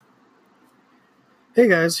Hey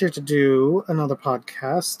guys, here to do another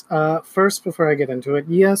podcast. First, before I get into it,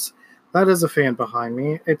 yes, that is a fan behind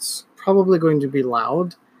me. It's probably going to be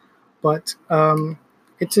loud, but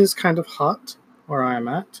it is kind of hot where I am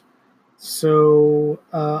at, so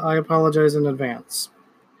I apologize in advance.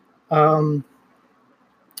 Um,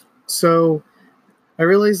 so I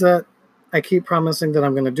realize that I keep promising that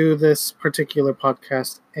I'm going to do this particular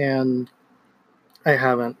podcast, and I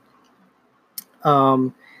haven't.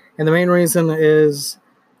 Um, and the main reason is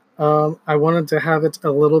I wanted to have it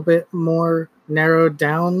a little bit more narrowed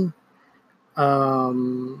down,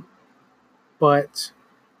 um, but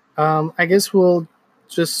I guess we'll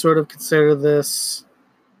just sort of consider this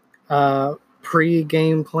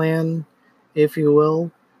pre-game plan, if you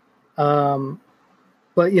will. Um,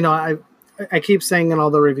 but I keep saying in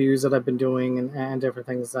all the reviews that I've been doing and different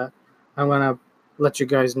things that I'm gonna let you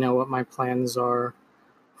guys know what my plans are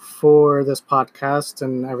for this podcast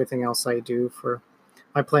and everything else I do for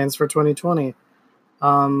my plans for 2020.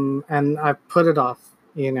 And I put it off.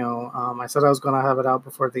 I said I was going to have it out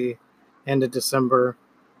before the end of December,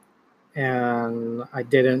 and I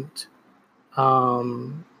didn't.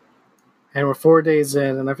 Um, and we're 4 days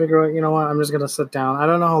in, and I figure, you know what, I'm just going to sit down. I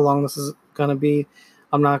don't know how long this is going to be.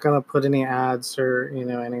 I'm not going to put any ads or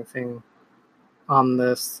anything on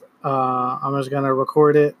this. I'm just going to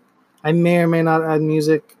record it. I may or may not add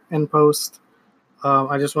music in post.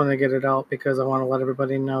 I just want to get it out because I want to let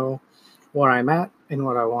everybody know where I'm at and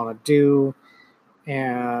what I want to do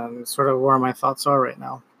and sort of where my thoughts are right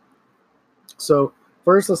now. So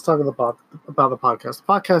first, let's talk about the podcast. The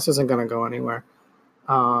podcast isn't going to go anywhere.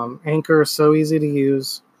 Anchor is so easy to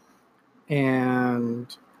use, and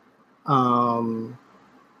um,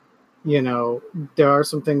 there are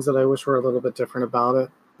some things that I wish were a little bit different about it.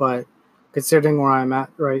 But considering where I'm at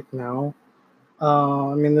right now,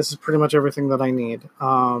 I mean, this is pretty much everything that I need.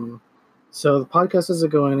 So the podcast doesn't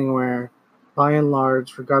go anywhere. By and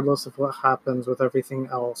large, regardless of what happens with everything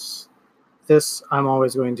else, this I'm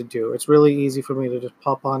always going to do. It's really easy for me to just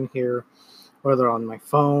pop on here, whether on my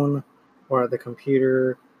phone or at the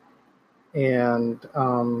computer, and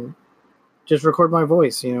just record my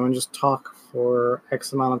voice, and just talk for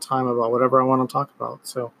X amount of time about whatever I want to talk about.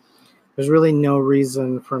 So there's really no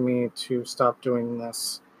reason for me to stop doing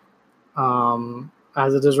this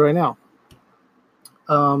as it is right now.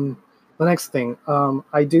 The next thing,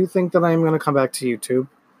 I do think that I'm going to come back to YouTube.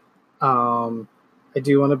 I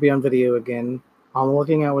do want to be on video again. I'm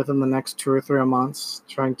looking at within the next 2 or 3 months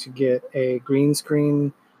trying to get a green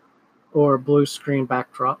screen or blue screen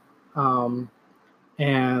backdrop. And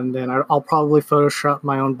then I'll probably Photoshop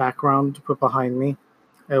my own background to put behind me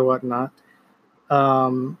and whatnot.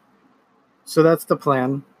 Um, so that's the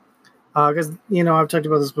plan. Because, I've talked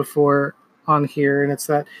about this before on here, and it's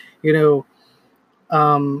that,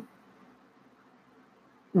 um,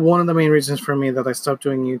 one of the main reasons for me that I stopped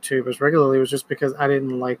doing YouTube as regularly was just because I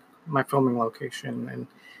didn't like my filming location, and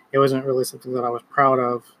it wasn't really something that I was proud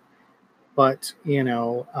of. But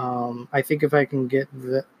I think if I can get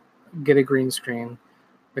a green screen,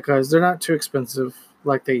 because they're not too expensive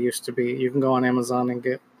like they used to be. You can go on Amazon and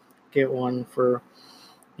get one for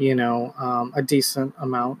a decent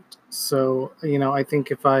amount. So I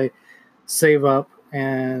think if I save up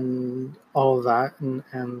and all of that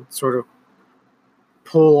and sort of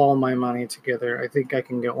pull all my money together, I think I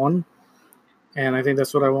can get one, and I think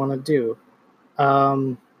that's what I want to do.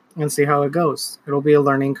 And see how it goes. It'll be a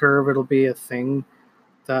learning curve. It'll be a thing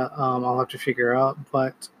that I'll have to figure out,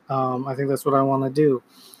 but I think that's what I want to do.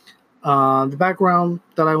 The background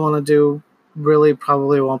that I want to do really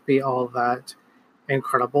probably won't be all that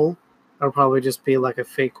incredible. It'll probably just be like a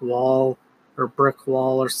fake wall or brick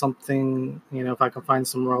wall or something. If I can find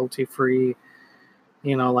some royalty free,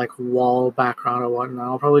 like wall background or whatnot.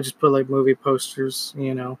 I'll probably just put like movie posters.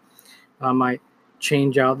 I might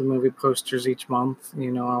change out the movie posters each month,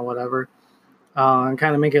 or whatever, and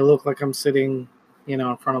kind of make it look like I'm sitting,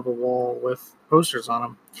 in front of a wall with posters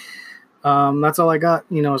on them. That's all I got,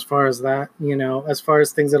 as far as that. As far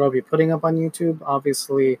as things that I'll be putting up on YouTube,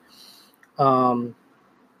 obviously, um,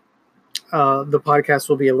 the podcast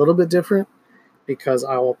will be a little bit different because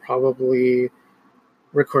I will probably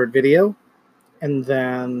record video, and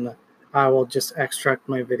then I will just extract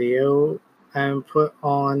my video and put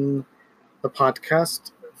on the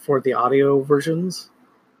podcast for the audio versions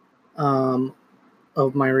um,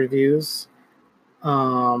 of my reviews,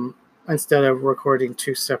 instead of recording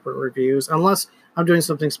two separate reviews, unless I'm doing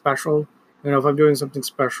something special. If I'm doing something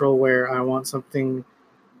special where I want something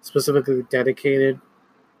specifically dedicated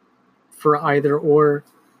for either or,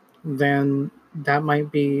 then that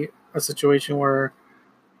might be a situation where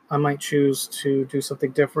I might choose to do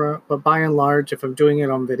something different. But by and large, if I'm doing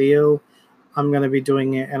it on video, I'm going to be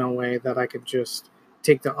doing it in a way that I could just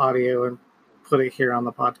take the audio and put it here on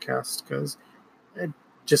the podcast, because it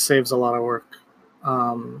just saves a lot of work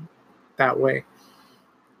that way.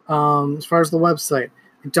 As far as the website,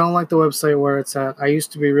 I don't like the website where it's at. I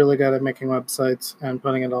used to be really good at making websites and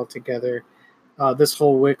putting it all together. This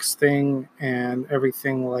whole Wix thing and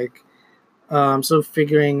everything, like, I'm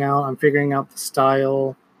figuring out the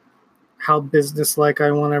style, how business-like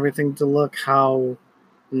I want everything to look, how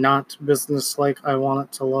not business-like I want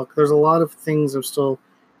it to look. There's a lot of things I'm still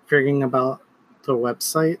figuring about the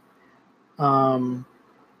website. But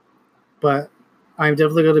I'm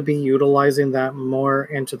definitely going to be utilizing that more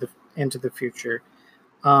into the future.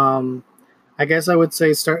 I guess I would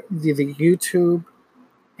say start the YouTube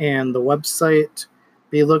and the website.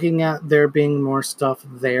 Be looking at there being more stuff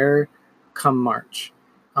there come March.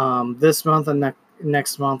 This month and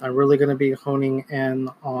next month, I'm really going to be honing in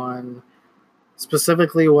on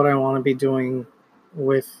specifically what I want to be doing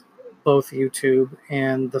with both YouTube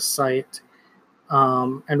and the site,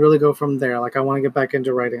 and really go from there. Like, I want to get back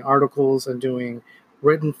into writing articles and doing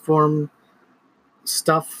written form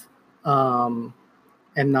stuff, and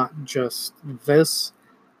not just this.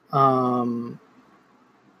 So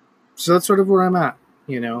that's sort of where I'm at.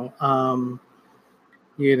 I'm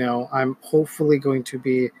hopefully going to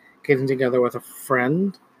be getting together with a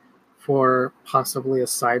friend for possibly a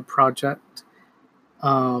side project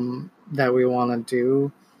that we want to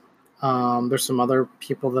do. There's some other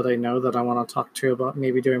people that I know that I want to talk to about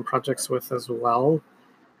maybe doing projects with as well.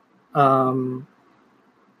 Um,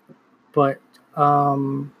 but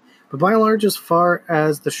but by and large, as far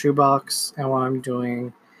as the shoebox and what I'm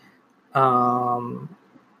doing,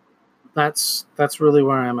 that's really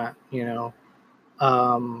where I'm at.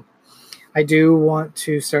 I do want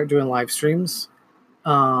to start doing live streams.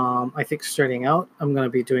 I think starting out, I'm going to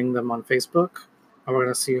be doing them on Facebook, and we're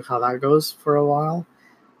going to see how that goes for a while.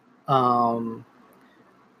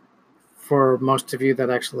 For most of you that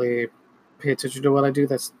actually pay attention to what I do,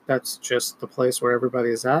 that's just the place where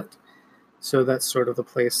everybody's at. So that's sort of the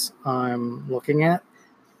place I'm looking at.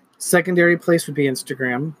 Secondary place would be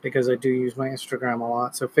Instagram, because I do use my Instagram a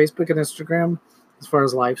lot. So Facebook and Instagram, as far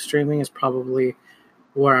as live streaming, is probably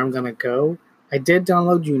where I'm going to go. I did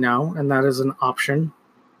download YouNow, and that is an option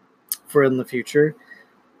for in the future.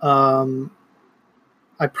 I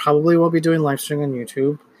probably will be doing live streaming on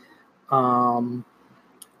YouTube,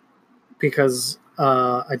 because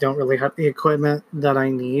I don't really have the equipment that I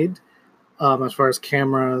need, as far as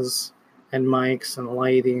cameras and mics and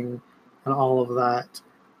lighting and all of that.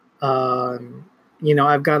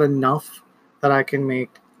 I've got enough that I can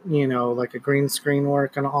make, like a green screen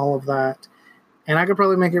work and all of that. And I could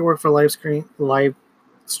probably make it work for live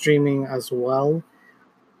streaming as well.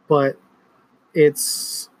 But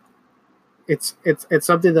it's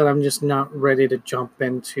something that I'm just not ready to jump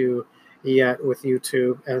into yet with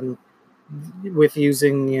YouTube, and with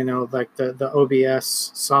using, like the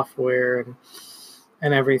OBS software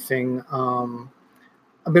and everything.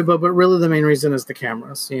 But really the main reason is the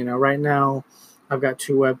cameras. Right now I've got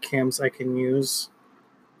 2 webcams I can use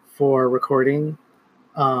for recording.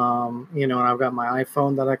 And I've got my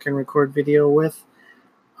iPhone that I can record video with.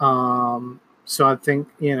 So I think,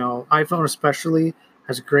 iPhone especially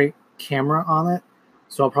has a great camera on it.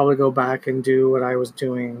 So I'll probably go back and do what I was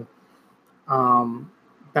doing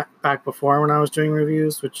back before, when I was doing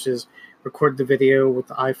reviews, which is record the video with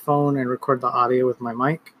the iPhone and record the audio with my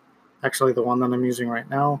mic. Actually, the one that I'm using right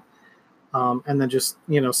now. And then just,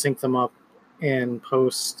 sync them up in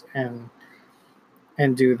post and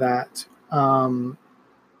do that.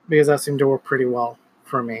 Because that seemed to work pretty well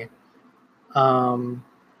for me.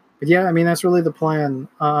 But yeah, I mean, that's really the plan.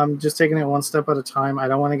 Just taking it one step at a time. I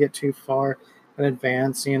don't want to get too far in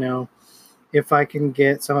advance. If I can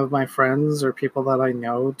get some of my friends or people that I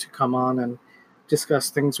know to come on and discuss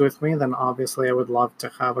things with me, then obviously I would love to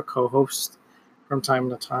have a co-host from time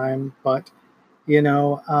to time. But,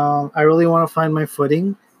 I really want to find my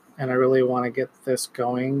footing, and I really want to get this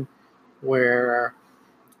going where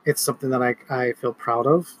it's something that I feel proud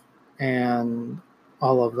of and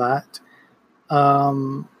all of that.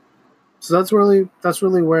 So that's really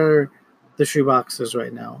where the shoebox is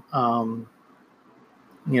right now.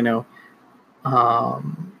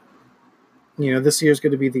 This year is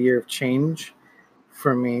going to be the year of change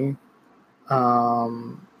for me,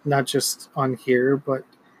 not just on here, but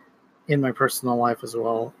in my personal life as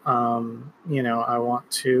well. I want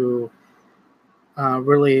to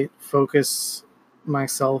really focus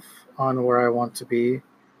myself on where I want to be,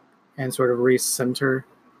 and sort of recenter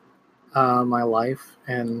my life,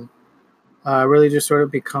 and really just sort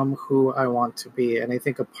of become who I want to be. And I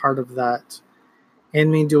think a part of that, in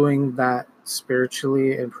me doing that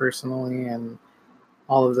spiritually and personally and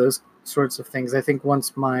all of those sorts of things, I think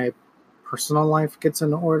once my personal life gets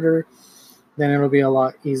in order, then it'll be a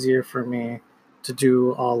lot easier for me to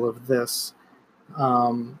do all of this.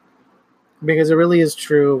 Um, because it really is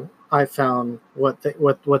true. I found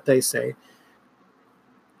what they say.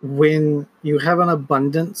 When you have an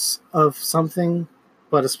abundance of something,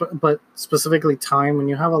 but specifically time, when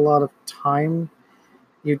you have a lot of time,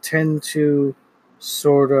 you tend to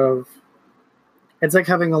sort of, it's like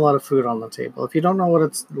having a lot of food on the table. If you don't know what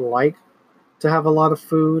it's like to have a lot of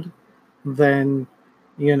food, then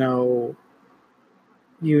you know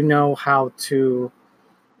you know how to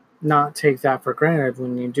not take that for granted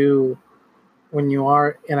when you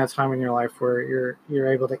are in a time in your life where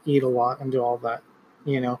you're able to eat a lot and do all that,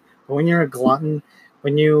 you know. But when you're a glutton,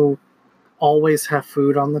 when you always have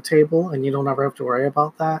food on the table and you don't ever have to worry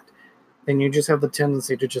about that, then you just have the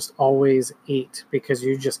tendency to just always eat because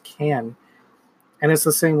you just can. And it's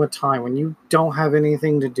the same with time. When you don't have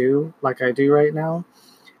anything to do, like I do right now,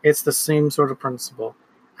 it's the same sort of principle.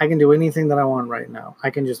 I can do anything that I want right now. I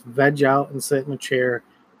can just veg out and sit in a chair,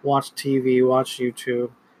 watch TV, watch YouTube,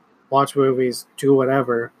 watch movies, do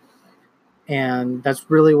whatever. And that's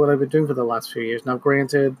really what I've been doing for the last few years. Now,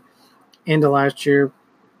 granted, end of last year,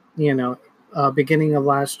 beginning of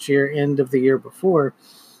last year, end of the year before,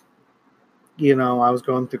 I was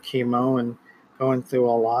going through chemo and going through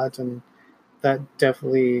a lot, and that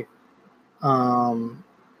definitely um,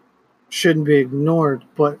 shouldn't be ignored.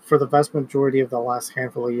 But for the vast majority of the last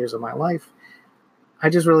handful of years of my life, I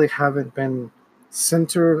just really haven't been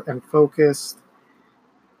centered and focused.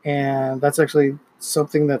 And that's actually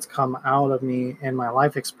something that's come out of me in my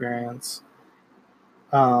life experience,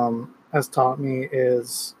 has taught me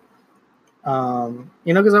is,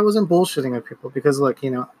 because I wasn't bullshitting with people. Because, look,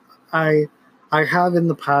 I, I have in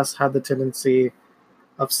the past had the tendency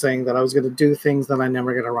of saying that I was going to do things that I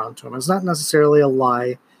never get around to them. It's not necessarily a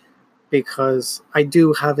lie because I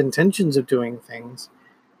do have intentions of doing things.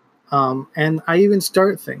 And I even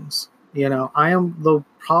start things. I am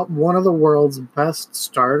one of the world's best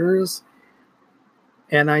starters,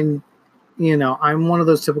 and I'm one of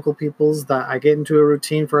those typical peoples that I get into a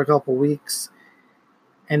routine for a couple weeks,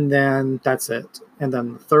 and then that's it. And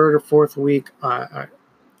then the third or fourth week, I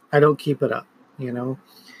don't keep it up. And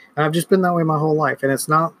I've just been that way my whole life. And it's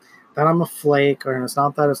not that I'm a flake, or it's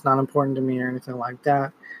not that it's not important to me or anything like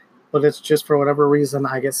that, but it's just for whatever reason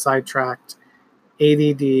I get sidetracked,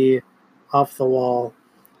 ADD, off the wall.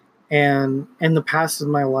 And in the past of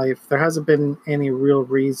my life, there hasn't been any real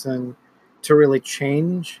reason to really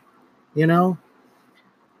change, you know?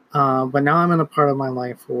 But now I'm in a part of my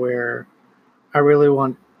life where I really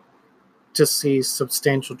want to see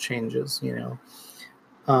substantial changes.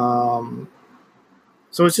 Um,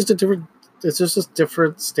 so it's just a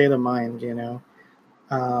different state of mind.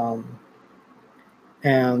 Um,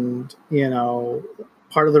 and,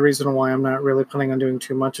 part of the reason why I'm not really planning on doing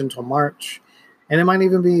too much until March, and it might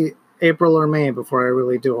even be April or May before I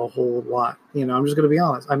really do a whole lot. I'm just going to be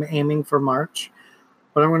honest. I'm aiming for March,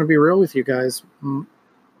 but I'm going to be real with you guys.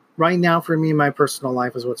 Right now, for me, my personal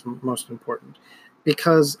life is what's most important.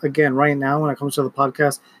 Because, again, right now, when it comes to the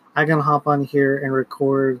podcast, I can hop on here and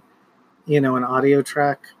record, an audio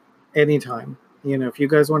track anytime. If you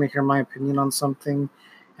guys want to hear my opinion on something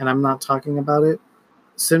and I'm not talking about it,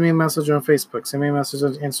 send me a message on Facebook, send me a message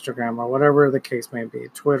on Instagram, or whatever the case may be,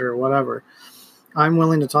 Twitter, whatever. I'm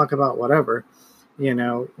willing to talk about whatever.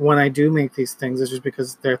 When I do make these things, it's just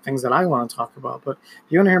because they're things that I want to talk about. But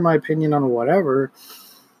if you want to hear my opinion on whatever,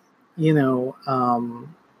 then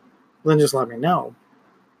just let me know.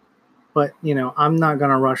 But, I'm not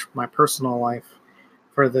going to rush my personal life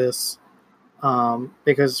for this,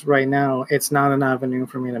 because right now it's not an avenue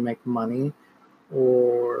for me to make money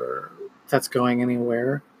or that's going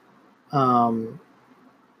anywhere. So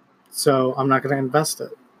I'm not going to invest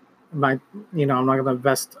it. I'm not going to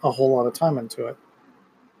invest a whole lot of time into it.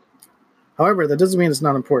 However, that doesn't mean it's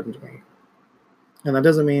not important to me. And that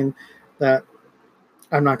doesn't mean that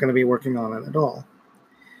I'm not going to be working on it at all.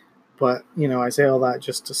 But, I say all that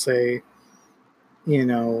just to say,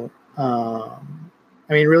 really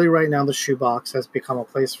right now the shoebox has become a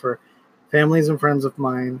place for families and friends of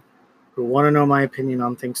mine who want to know my opinion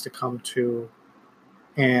on things to come to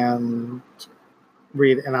and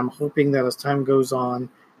read. And I'm hoping that as time goes on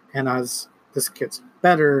and as this gets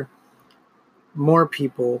better, more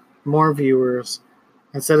people, more viewers,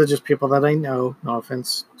 instead of just people that I know, no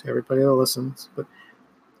offense to everybody that listens, but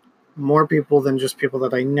more people than just people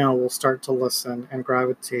that I know will start to listen and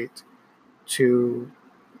gravitate to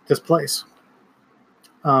this place.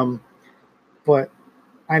 Um, but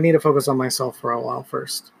I need to focus on myself for a while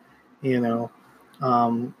first. You know,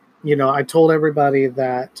 um, I told everybody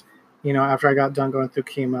that, after I got done going through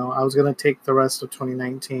chemo, I was going to take the rest of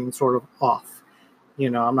 2019 sort of off.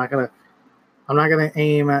 I'm not gonna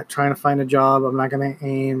aim at trying to find a job. I'm not gonna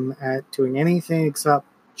aim at doing anything except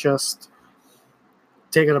just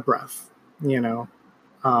taking a breath. You know,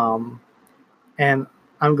 um, and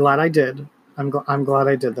I'm glad I did. I'm glad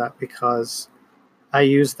I did that because I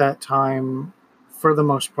used that time for the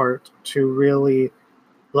most part to really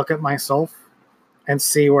look at myself and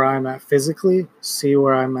see where I'm at physically, see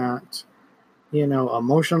where I'm at,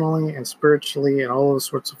 emotionally and spiritually and all those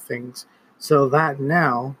sorts of things. So that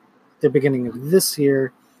now, the beginning of this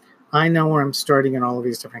year, I know where I'm starting in all of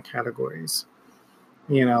these different categories,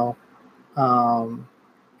 you know, um,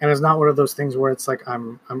 and it's not one of those things where it's like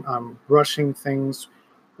I'm rushing things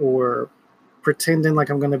or pretending like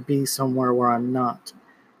I'm going to be somewhere where I'm not.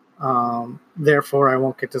 Therefore, I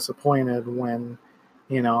won't get disappointed when,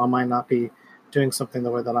 I might not be doing something the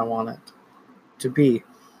way that I want it to be.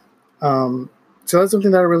 Um, so that's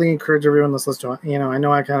something that I really encourage everyone that's listening. I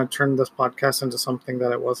know I kind of turned this podcast into something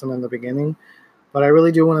that it wasn't in the beginning, but I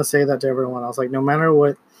really do want to say that to everyone else. Like, no matter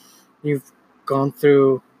what you've gone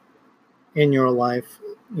through in your life,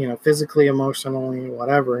 physically, emotionally,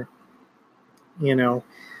 whatever, you know,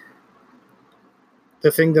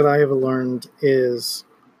 the thing that I have learned is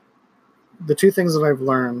the two things that I've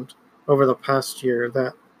learned over the past year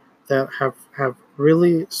that have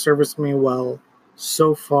really serviced me well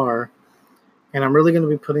so far, and I'm really going to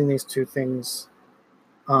be putting these two things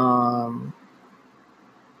um,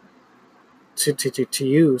 to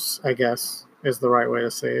use, I guess is the right way to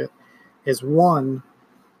say it. Is one,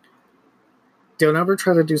 don't ever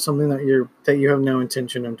try to do something that you have no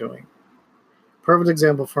intention of doing. Perfect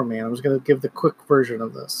example for me. I'm just going to give the quick version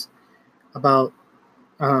of this. About,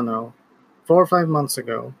 I don't know, 4 or 5 months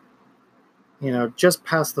ago, just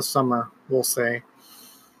past the summer, we'll say,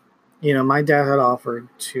 my dad had offered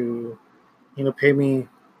to,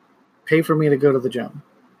 pay for me to go to the gym.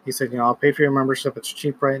 He said, I'll pay for your membership. It's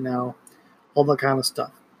cheap right now, all that kind of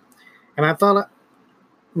stuff. And I thought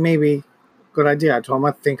maybe good idea. I told him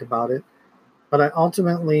I'd think about it, but I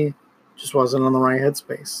ultimately just wasn't in the right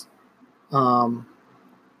headspace.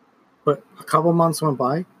 But a couple months went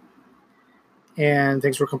by, and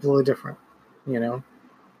things were completely different. You know,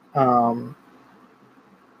 um,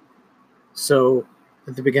 so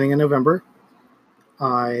at the beginning of November,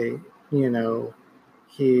 I, you know,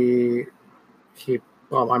 he he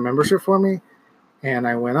bought my membership for me, and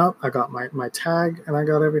I went up. I got my tag, and I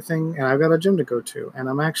got everything, and I've got a gym to go to, and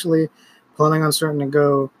I'm actually planning on starting to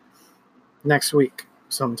go next week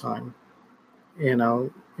sometime.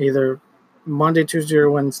 Either Monday, Tuesday,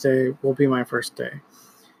 or Wednesday will be my first day. And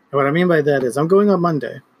what I mean by that is I'm going on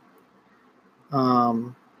Monday.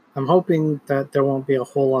 Um, I'm hoping that there won't be a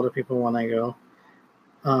whole lot of people when I go.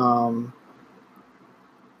 Um,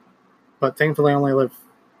 but thankfully, I only live,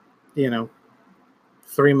 you know,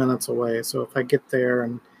 3 minutes away. So if I get there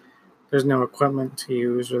and there's no equipment to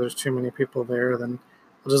use or there's too many people there, then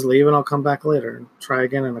I'll just leave and I'll come back later and try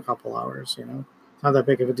again in a couple hours. Not that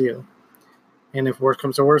big of a deal. And if worse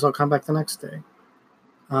comes to worse, I'll come back the next day.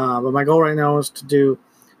 But my goal right now is to do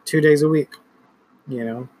 2 days a week, you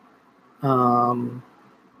know,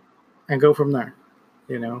 and go from there,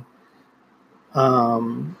 you know.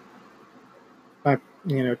 Um, but,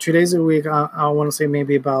 2 days a week, I want to say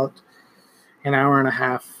maybe about an hour and a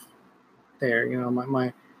half there.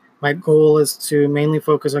 My goal is to mainly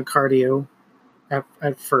focus on cardio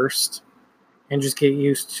at first and just get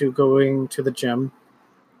used to going to the gym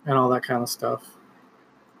and all that kind of stuff.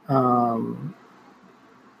 Um,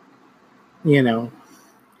 you know,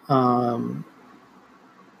 um,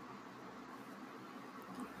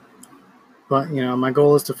 but my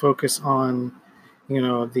goal is to focus on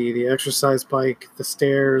the exercise bike, the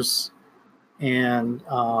stairs, and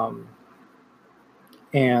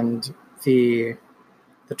and the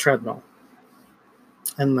the treadmill.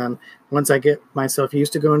 And then once I get myself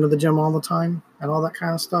used to going to the gym all the time and all that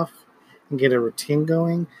kind of stuff and get a routine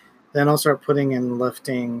going, then I'll start putting in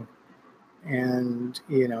lifting and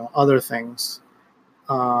other things.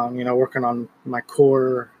 Working on my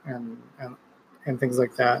core and things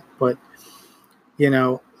like that. But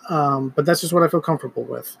that's just what I feel comfortable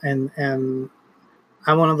with. And I'm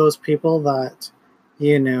one of those people that,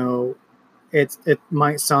 you know, it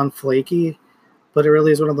might sound flaky, but it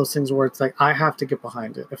really is one of those things where it's like I have to get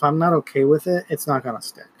behind it. If I'm not okay with it, it's not gonna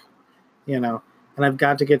stick, you know. And I've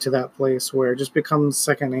got to get to that place where it just becomes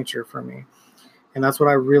second nature for me, and that's what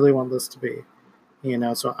I really want this to be,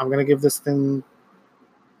 So I'm gonna give this thing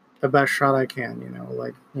the best shot I can.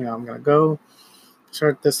 I'm gonna go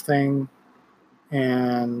start this thing,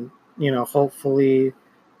 and hopefully,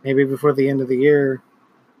 maybe before the end of the year,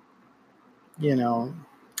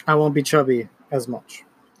 I won't be chubby as much.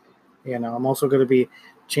 I'm also going to be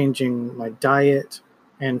changing my diet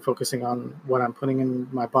and focusing on what I'm putting in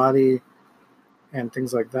my body and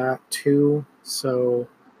things like that too. So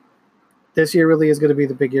this year really is going to be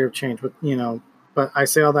the big year of change. But I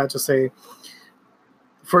say all that to say,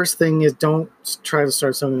 first thing is don't try to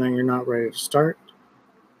start something that you're not ready to start.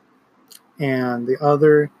 And the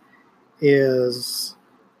other is,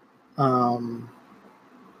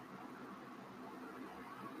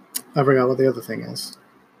 I forgot what the other thing is.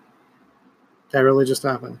 That really just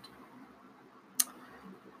happened.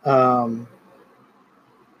 I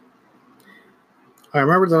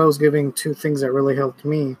remember that I was giving 2 things that really helped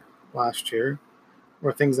me last year,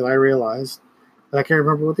 or things that I realized, but I can't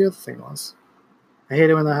remember what the other thing was. I hate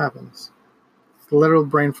it when that happens. It's a literal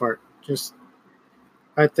brain fart, just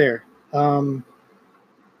right there.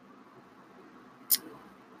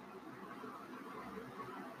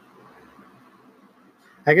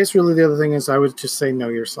 I guess really the other thing is I would just say know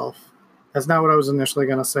yourself. That's not what I was initially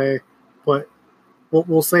going to say, but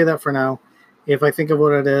we'll say that for now. If I think of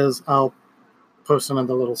what it is, I'll post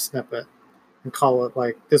another little snippet and call it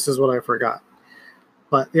like, this is what I forgot.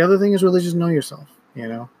 But the other thing is really just know yourself,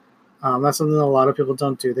 That's something that a lot of people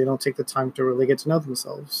don't do. They don't take the time to really get to know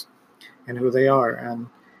themselves and who they are. And,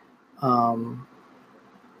 I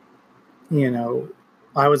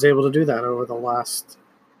was able to do that over the last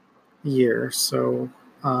year. So,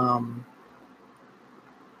 I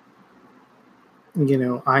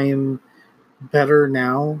am better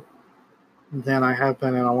now than I have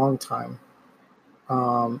been in a long time.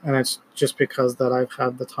 And it's just because that I've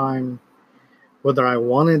had the time, whether I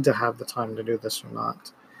wanted to have the time to do this or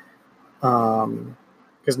not.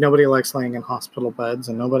 Because nobody likes laying in hospital beds,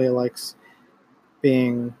 and nobody likes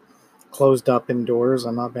being closed up indoors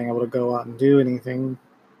and not being able to go out and do anything.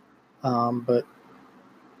 But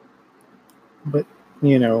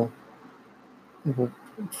you know, but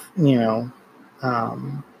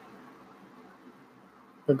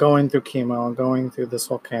going through chemo and going through this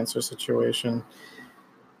whole cancer situation,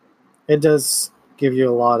 it does give you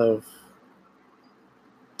a lot of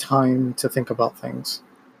time to think about things.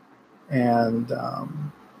 And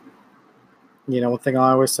one thing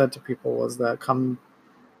I always said to people was that come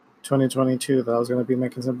 2022 that I was going to be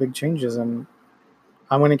making some big changes, and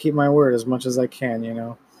I'm going to keep my word as much as I can.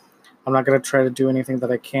 I'm not going to try to do anything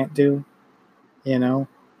that I can't do. I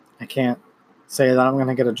can't say that I'm going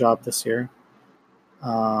to get a job this year.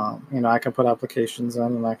 I can put applications in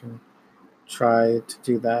and I can try to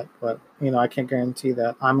do that, but I can't guarantee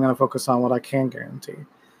that. I'm going to focus on what I can guarantee.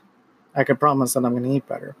 I can promise that I'm going to eat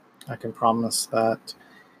better. I can promise that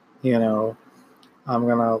I'm going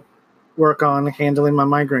to work on handling my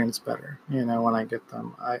migraines better, when I get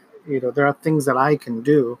them. There are things that I can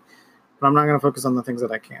do, but I'm not going to focus on the things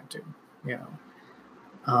that I can't do,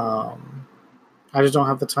 I just don't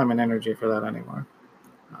have the time and energy for that anymore.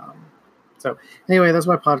 So anyway, that's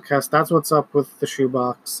my podcast. That's what's up with the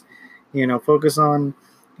shoebox. Focus on,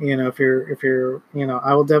 if you're,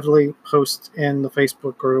 I will definitely post in the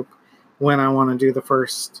Facebook group when I want to do the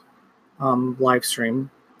first live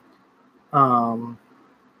stream. And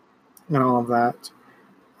all of that.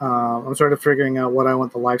 I'm sort of figuring out what I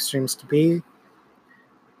want the live streams to be,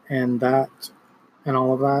 and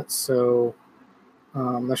all of that. So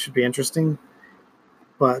that should be interesting.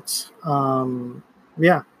 But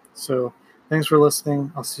yeah. So thanks for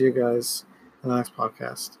listening. I'll see you guys in the next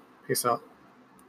podcast. Peace out.